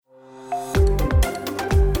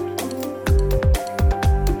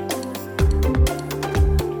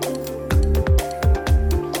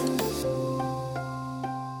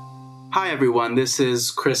everyone. This is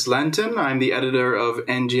Chris Lenton. I'm the editor of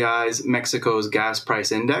NGI's Mexico's Gas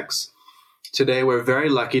Price Index. Today, we're very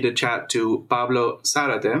lucky to chat to Pablo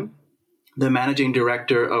Zarate, the managing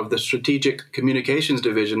director of the Strategic Communications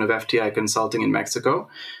Division of FTI Consulting in Mexico.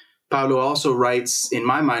 Pablo also writes, in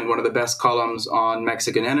my mind, one of the best columns on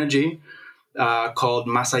Mexican energy, called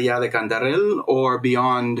Más Allá de Cantarell, or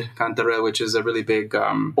Beyond Cantarell, which is a really big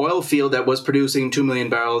oil field that was producing 2 million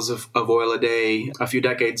barrels of oil a day a few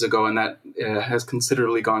decades ago, and that has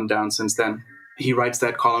considerably gone down since then. He writes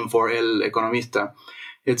that column for El Economista.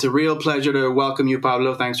 It's a real pleasure to welcome you,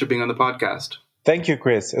 Pablo. Thanks for being on the podcast. Thank you,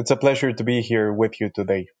 Chris. It's a pleasure to be here with you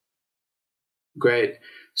today. Great.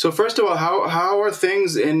 So first of all, how are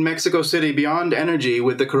things in Mexico City beyond energy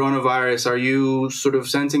with the coronavirus? Are you sort of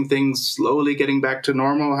sensing things slowly getting back to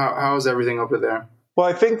normal? How is everything over there? Well,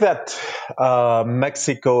 I think that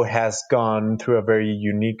Mexico has gone through a very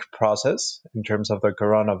unique process in terms of the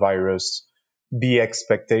coronavirus. The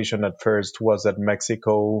expectation at first was that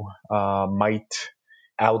Mexico might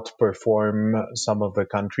outperform some of the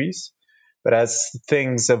countries. But as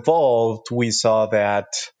things evolved, we saw that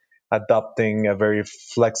adopting a very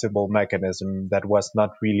flexible mechanism that was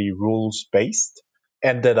not really rules-based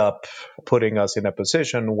ended up putting us in a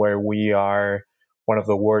position where we are one of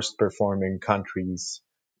the worst performing countries.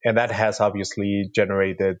 And that has obviously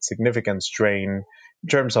generated significant strain in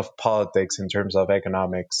terms of politics, in terms of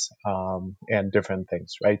economics, and different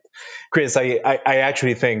things, right? Chris, I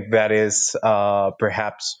actually think that is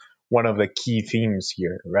perhaps one of the key themes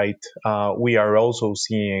here, right? We are also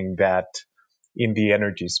seeing that in the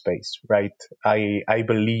energy space, right? I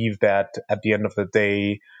believe that at the end of the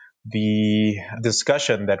day, the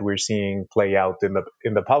discussion that we're seeing play out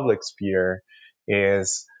in the public sphere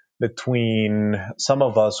is between some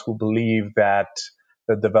of us who believe that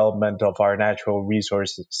the development of our natural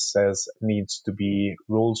resources needs to be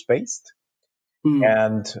rules-based,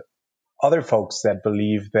 and other folks that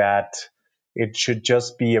believe that it should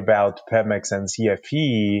just be about Pemex and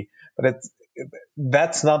CFE, but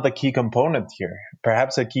that's not the key component here.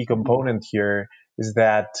 Perhaps a key component here is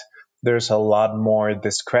that there's a lot more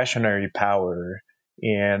discretionary power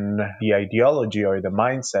in the ideology or the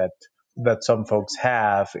mindset that some folks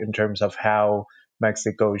have in terms of how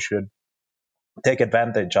Mexico should take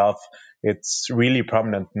advantage of its really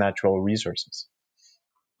prominent natural resources.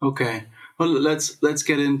 Okay. Well, let's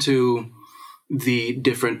get into the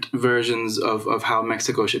different versions of how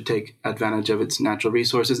Mexico should take advantage of its natural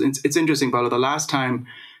resources. It's interesting, Paulo, the last time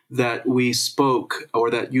that we spoke or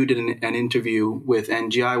that you did an interview with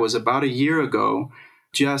NGI was about a year ago,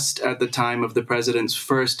 just at the time of the president's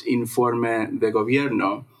first Informe de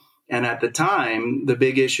Gobierno. And at the time, the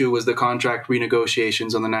big issue was the contract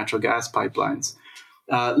renegotiations on the natural gas pipelines.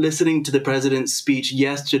 Listening to the president's speech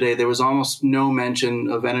yesterday, there was almost no mention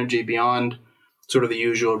of energy beyond sort of the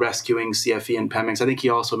usual rescuing CFE and Pemex. I think he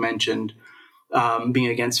also mentioned being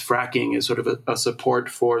against fracking as sort of a support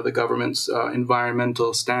for the government's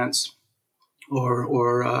environmental stance or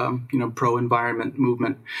pro-environment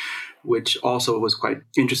movement, which also was quite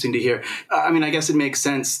interesting to hear. I mean, I guess it makes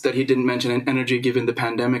sense that he didn't mention energy given the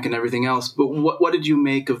pandemic and everything else. But what did you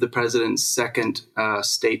make of the president's second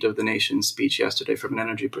State of the Nation speech yesterday from an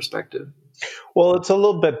energy perspective? Well, it's a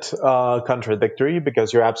little bit contradictory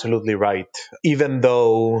because you're absolutely right. Even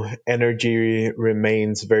though energy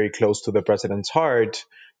remains very close to the president's heart,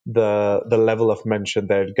 the level of mention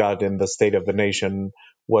that it got in the State of the Nation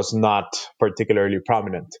was not particularly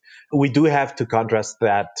prominent. We do have to contrast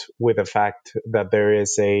that with the fact that there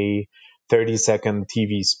is a 30-second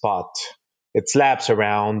TV spot. It slaps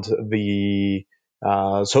around the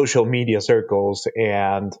social media circles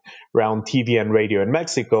and around TV and radio in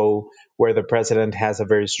Mexico, where the president has a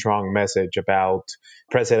very strong message about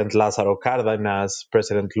President Lázaro Cárdenas,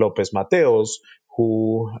 President López Mateos,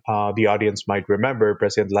 who the audience might remember.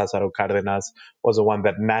 President Lázaro Cárdenas was the one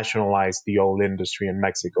that nationalized the oil industry in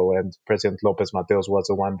Mexico, and President López Mateos was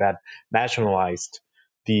the one that nationalized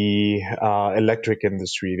the electric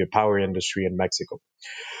industry, the power industry in Mexico.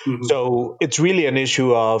 Mm-hmm. So it's really an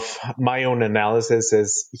issue of my own analysis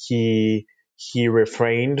is he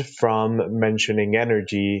refrained from mentioning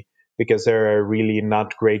energy because there are really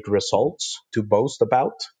not great results to boast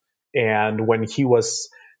about. And when he was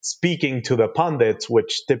speaking to the pundits,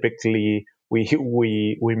 which typically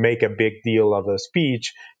we make a big deal of a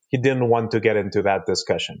speech, he didn't want to get into that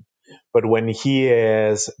discussion. But when he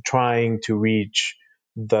is trying to reach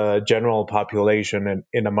the general population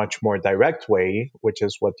in a much more direct way, which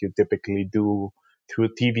is what you typically do through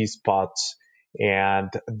TV spots and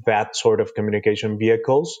that sort of communication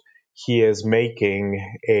vehicles, he is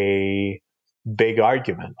making a big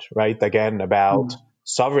argument, right? Again, about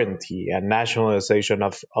sovereignty and nationalization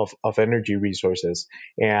of energy resources.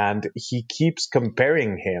 And he keeps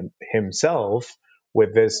comparing himself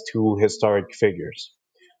with these two historic figures.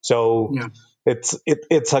 So Yeah.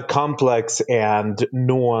 it's a complex and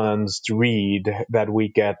nuanced read that we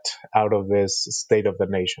get out of this State of the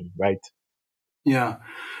Nation, right? Yeah.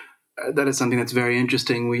 That is something that's very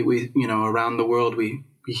interesting. We around the world, we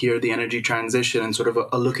hear the energy transition and sort of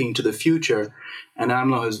a looking to the future. And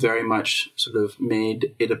AMLO has very much sort of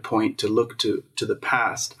made it a point to look to the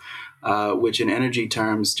past, which in energy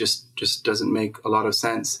terms just doesn't make a lot of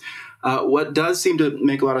sense. What does seem to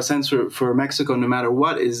make a lot of sense for Mexico, no matter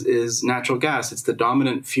what, is natural gas. It's the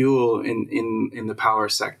dominant fuel in the power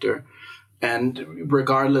sector. And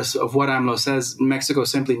regardless of what AMLO says, Mexico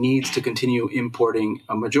simply needs to continue importing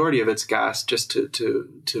a majority of its gas just to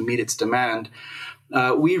meet its demand.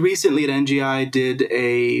 We recently at NGI did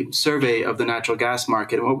a survey of the natural gas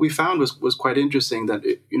market, and what we found was quite interesting. That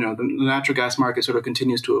the natural gas market sort of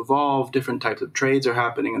continues to evolve. Different types of trades are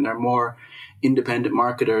happening, and there are more independent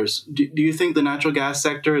marketers. Do you think the natural gas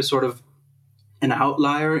sector is sort of an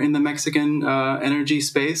outlier in the Mexican energy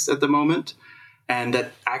space at the moment, and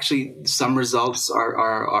that actually some results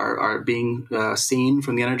are being seen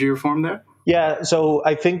from the energy reform there? Yeah, so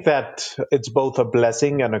I think that it's both a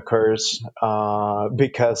blessing and a curse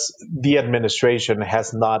because the administration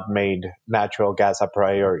has not made natural gas a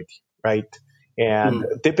priority, right? And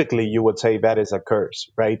Mm. typically you would say that is a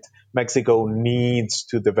curse, right? Mexico needs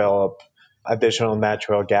to develop additional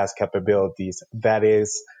natural gas capabilities. That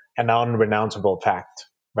is an unrenounceable fact,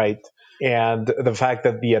 right? And the fact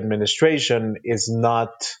that the administration is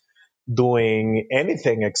not doing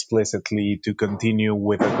anything explicitly to continue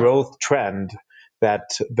with a growth trend that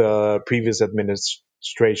the previous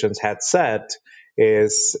administrations had set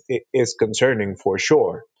is concerning for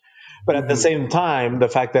sure. But at the Hmm. same time, the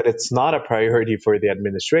fact that it's not a priority for the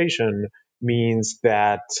administration means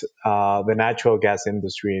that the natural gas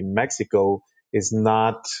industry in Mexico is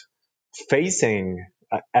not facing,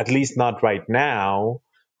 at least not right now,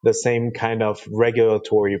 the same kind of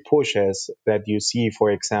regulatory pushes that you see, for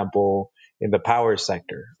example, in the power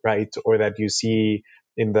sector, right? Or that you see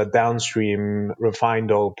in the downstream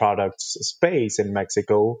refined oil products space in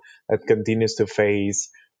Mexico that continues to face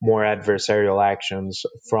more adversarial actions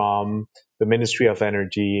from the Ministry of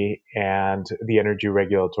Energy and the Energy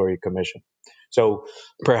Regulatory Commission. So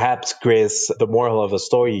perhaps, Chris, the moral of the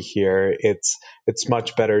story here, it's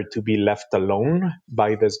much better to be left alone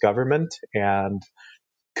by this government and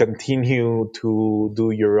continue to do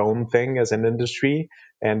your own thing as an industry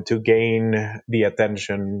and to gain the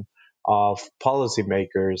attention of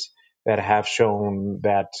policymakers that have shown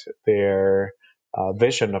that their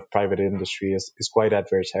vision of private industry is quite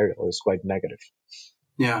adversarial, is quite negative.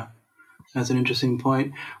 Yeah. That's an interesting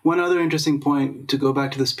point. One other interesting point, to go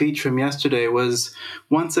back to the speech from yesterday, was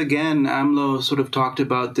once again AMLO sort of talked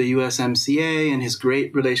about the USMCA and his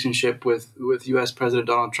great relationship with U.S. President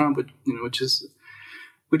Donald Trump, which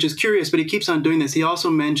is curious. But he keeps on doing this. He also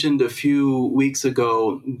mentioned a few weeks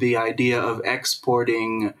ago the idea of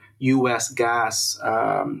exporting U.S. gas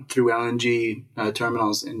through LNG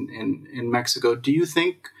terminals in Mexico. Do you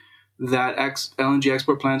think that LNG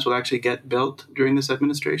export plants will actually get built during this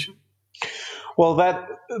administration? Well,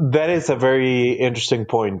 that is a very interesting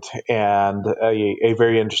point and a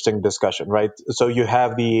very interesting discussion, right? So you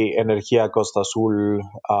have the Energía Costa Azul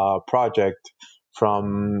project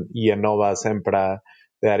from IEnova Sempra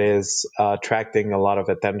that is attracting a lot of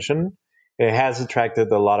attention. It has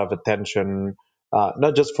attracted a lot of attention,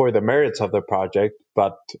 not just for the merits of the project,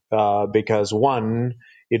 but because one,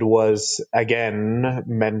 it was again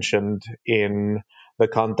mentioned in the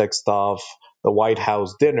context of the White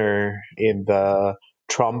House dinner in the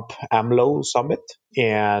Trump AMLO summit.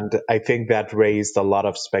 And I think that raised a lot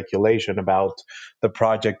of speculation about the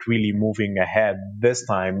project really moving ahead this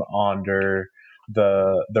time under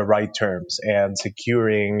the right terms and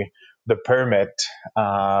securing the permit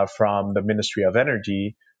from the Ministry of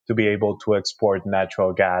Energy to be able to export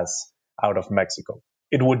natural gas out of Mexico.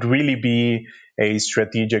 It would really be a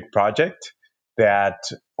strategic project that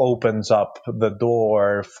opens up the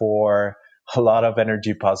door for a lot of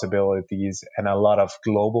energy possibilities and a lot of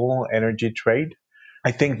global energy trade.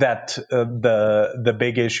 I think that the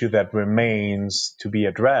big issue that remains to be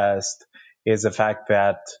addressed is the fact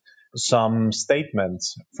that some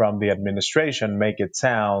statements from the administration make it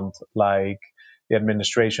sound like the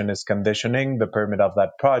administration is conditioning the permit of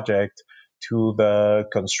that project to the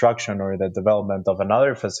construction or the development of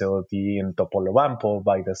another facility in Topolobampo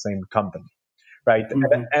by the same company, right?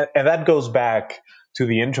 Mm-hmm. And that goes back to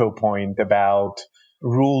the intro point about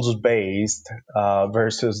rules-based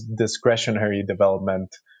versus discretionary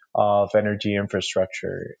development of energy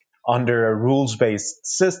infrastructure. Under a rules-based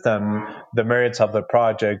system, the merits of the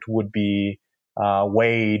project would be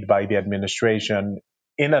weighed by the administration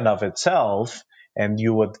in and of itself, and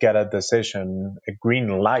you would get a decision, a green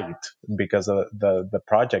light, because the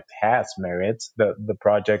project has merits. The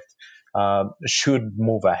project should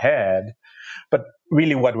move ahead. But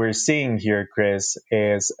really, what we're seeing here, Chris,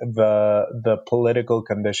 is the political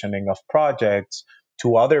conditioning of projects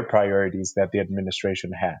to other priorities that the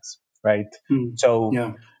administration has, right? So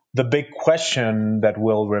Yeah. the big question that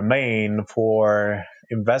will remain for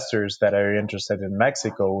investors that are interested in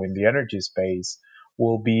Mexico in the energy space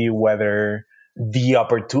will be whether the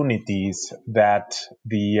opportunities that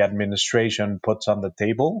the administration puts on the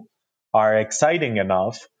table are exciting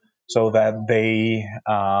enough so that they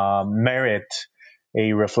merit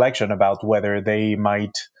a reflection about whether they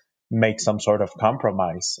might make some sort of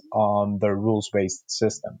compromise on the rules-based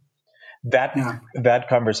system. that Yeah. that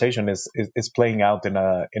conversation is playing out in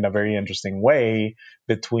a very interesting way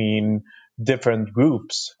between different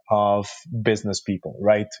groups of business people,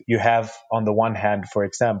 right? You have, on the one hand, for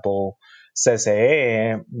example,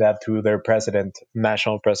 CCE, that through their president,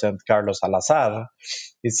 national president Carlos Salazar,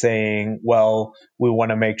 is saying, well, we want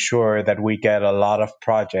to make sure that we get a lot of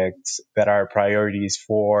projects that are priorities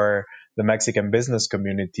for the Mexican business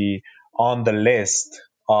community on the list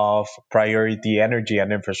of priority energy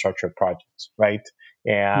and infrastructure projects, right?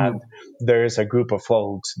 And there's a group of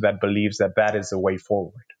folks that believes that that is the way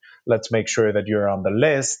forward. Let's make sure that you're on the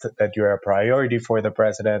list, that you're a priority for the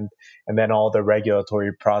president, and then all the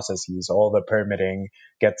regulatory processes, all the permitting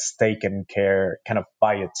gets taken care kind of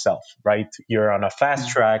by itself, right? You're on a fast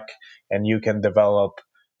track and you can develop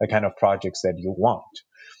the kind of projects that you want.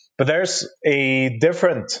 But there's a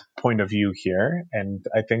different point of view here, and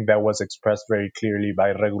I think that was expressed very clearly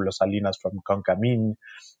by Regulo Salinas from Concamin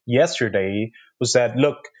yesterday, who said,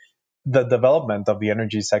 look, the development of the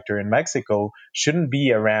energy sector in Mexico shouldn't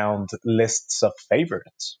be around lists of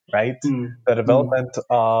favorites, right? The development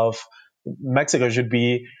of Mexico should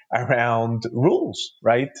be around rules,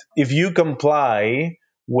 right? If you comply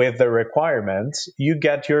with the requirements, you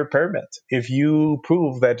get your permit. If you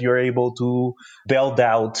prove that you're able to build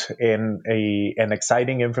out in an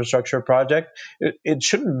exciting infrastructure project, it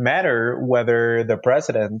shouldn't matter whether the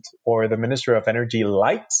president or the minister of energy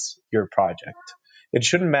likes your project. It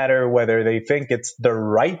shouldn't matter whether they think it's the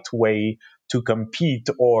right way to compete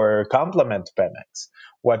or complement Pemex.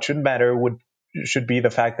 What should matter should be the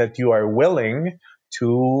fact that you are willing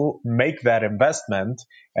to make that investment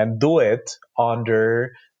and do it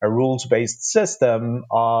under a rules-based system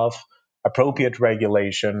of appropriate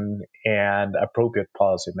regulation and appropriate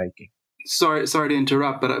policy making. Sorry to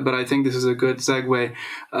interrupt, but I think this is a good segue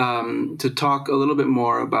to talk a little bit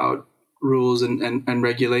more about rules and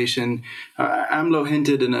regulation. AMLO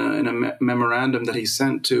hinted in a memorandum that he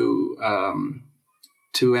sent to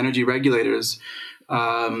energy regulators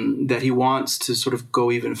that he wants to sort of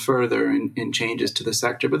go even further in changes to the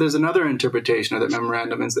sector. But there's another interpretation of that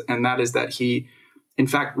memorandum, and that is that he, in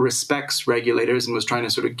fact, respects regulators and was trying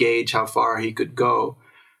to sort of gauge how far he could go.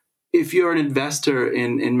 If you're an investor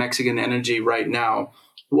in Mexican energy right now,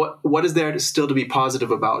 what is there still to be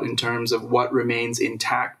positive about in terms of what remains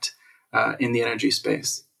intact in the energy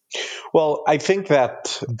space? Well, I think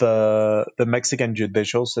that the Mexican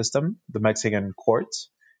judicial system, the Mexican courts,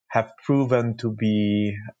 have proven to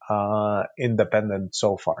be independent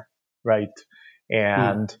so far, right?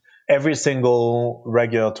 And every single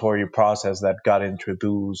regulatory process that got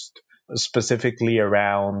introduced, specifically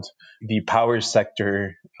around the power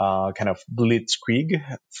sector, kind of blitzkrieg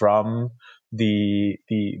from the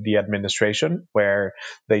administration, where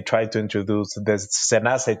they tried to introduce this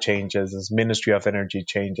SENACE changes, this Ministry of Energy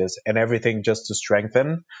changes, and everything just to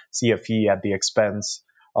strengthen CFE at the expense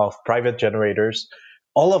of private generators.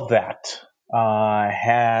 All of that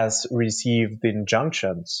has received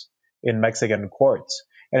injunctions in Mexican courts.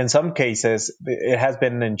 And in some cases, it has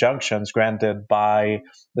been injunctions granted by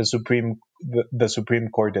the Supreme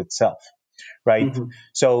Court itself, right?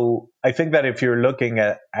 So I think that if you're looking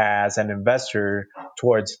at as an investor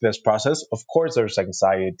towards this process, of course there's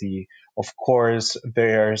anxiety, of course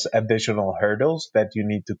there's additional hurdles that you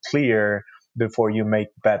need to clear before you make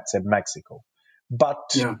bets in Mexico.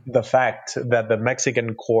 But the fact that the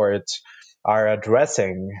Mexican courts are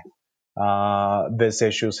addressing these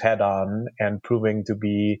issues head on and proving to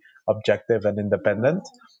be objective and independent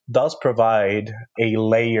does provide a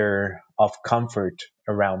layer of comfort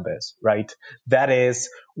around this, right? That is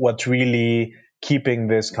what's really keeping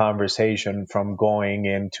this conversation from going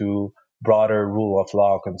into broader rule of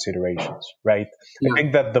law considerations, right? I Yeah.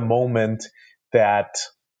 think that the moment that,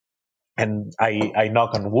 and I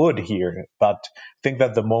knock on wood here, but I think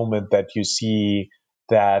that the moment that you see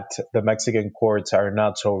that the Mexican courts are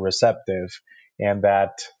not so receptive and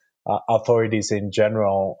that authorities in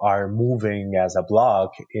general are moving as a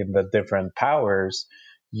block in the different powers,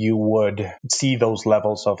 you would see those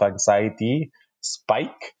levels of anxiety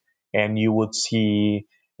spike, and you would see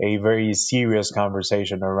a very serious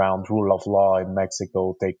conversation around rule of law in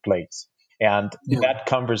Mexico take place. And Yeah. that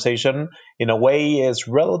conversation, in a way, is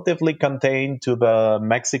relatively contained to the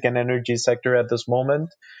Mexican energy sector at this moment.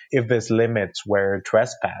 If these limits were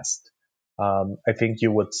trespassed, I think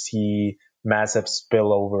you would see massive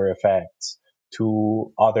spillover effects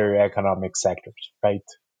to other economic sectors, right?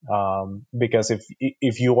 Because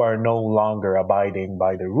if you are no longer abiding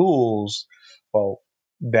by the rules, well,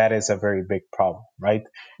 that is a very big problem, right?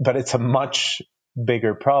 But it's a much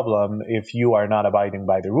bigger problem if you are not abiding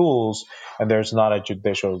by the rules and there's not a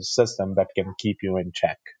judicial system that can keep you in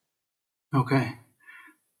check. Okay.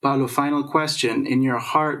 Pablo, final question. In your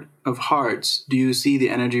heart of hearts, do you see the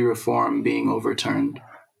energy reform being overturned?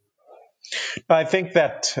 I think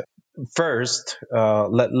that first,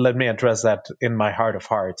 let me address that in my heart of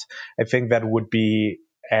hearts. I think that would be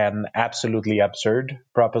an absolutely absurd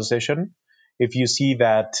proposition. If you see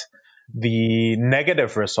that the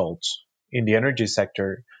negative results in the energy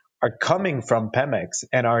sector are coming from Pemex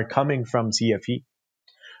and are coming from CFE,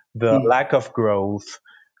 the Hmm. lack of growth,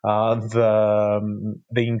 the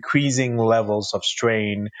increasing levels of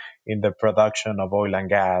strain in the production of oil and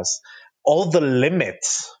gas, all the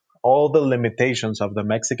limits, all the limitations of the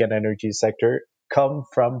Mexican energy sector come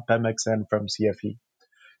from Pemex and from CFE.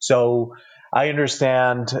 So I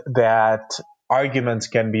understand that arguments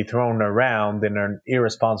can be thrown around in an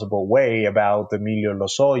irresponsible way about Emilio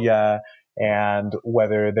Lozoya and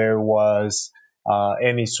whether there was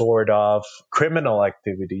any sort of criminal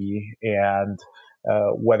activity and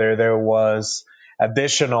whether there was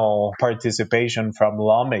additional participation from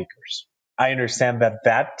lawmakers. I understand that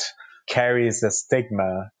that carries a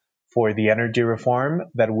stigma for the energy reform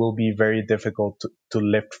that will be very difficult to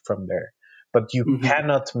lift from there. But you Mm-hmm.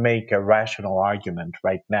 cannot make a rational argument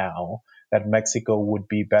right now that Mexico would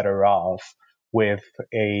be better off with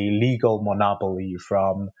a legal monopoly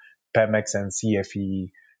from Pemex and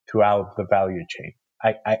CFE throughout the value chain.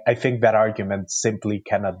 I think that argument simply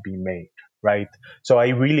cannot be made, right? So I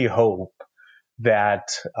really hope that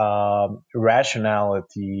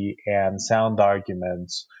rationality and sound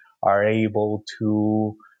arguments are able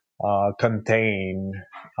to contain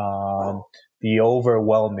um, the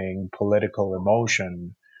overwhelming political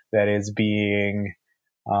emotion that is being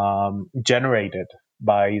generated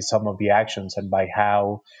by some of the actions and by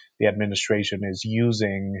how the administration is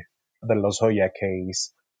using the Lozoya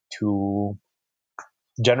case to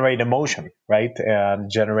generate emotion, right? And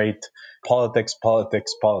generate politics,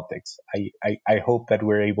 politics, politics. I hope that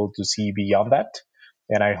we're able to see beyond that.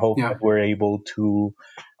 And I hope Yeah. that we're able to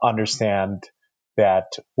understand that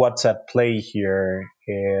what's at play here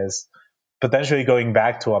is potentially going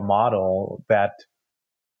back to a model that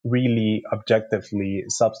really objectively,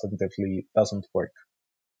 substantively doesn't work.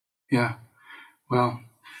 Yeah. Well,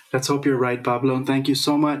 let's hope you're right, Pablo. And thank you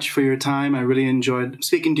so much for your time. I really enjoyed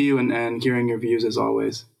speaking to you and hearing your views as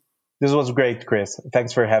always. This was great, Chris.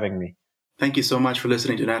 Thanks for having me. Thank you so much for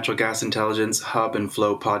listening to Natural Gas Intelligence Hub and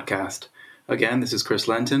Flow podcast. Again, this is Chris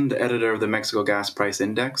Lenton, the editor of the Mexico Gas Price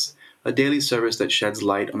Index, a daily service that sheds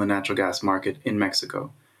light on the natural gas market in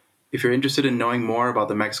Mexico. If you're interested in knowing more about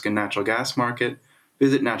the Mexican natural gas market,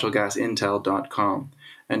 visit naturalgasintel.com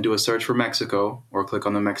and do a search for Mexico or click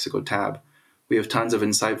on the Mexico tab. We have tons of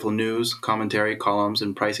insightful news, commentary, columns,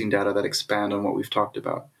 and pricing data that expand on what we've talked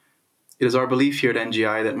about. It is our belief here at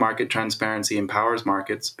NGI that market transparency empowers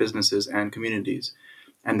markets, businesses, and communities,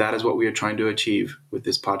 and that is what we are trying to achieve with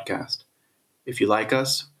this podcast. If you like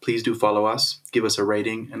us, please do follow us, give us a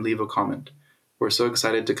rating, and leave a comment. We're so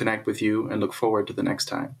excited to connect with you and look forward to the next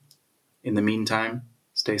time. In the meantime,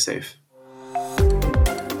 stay safe.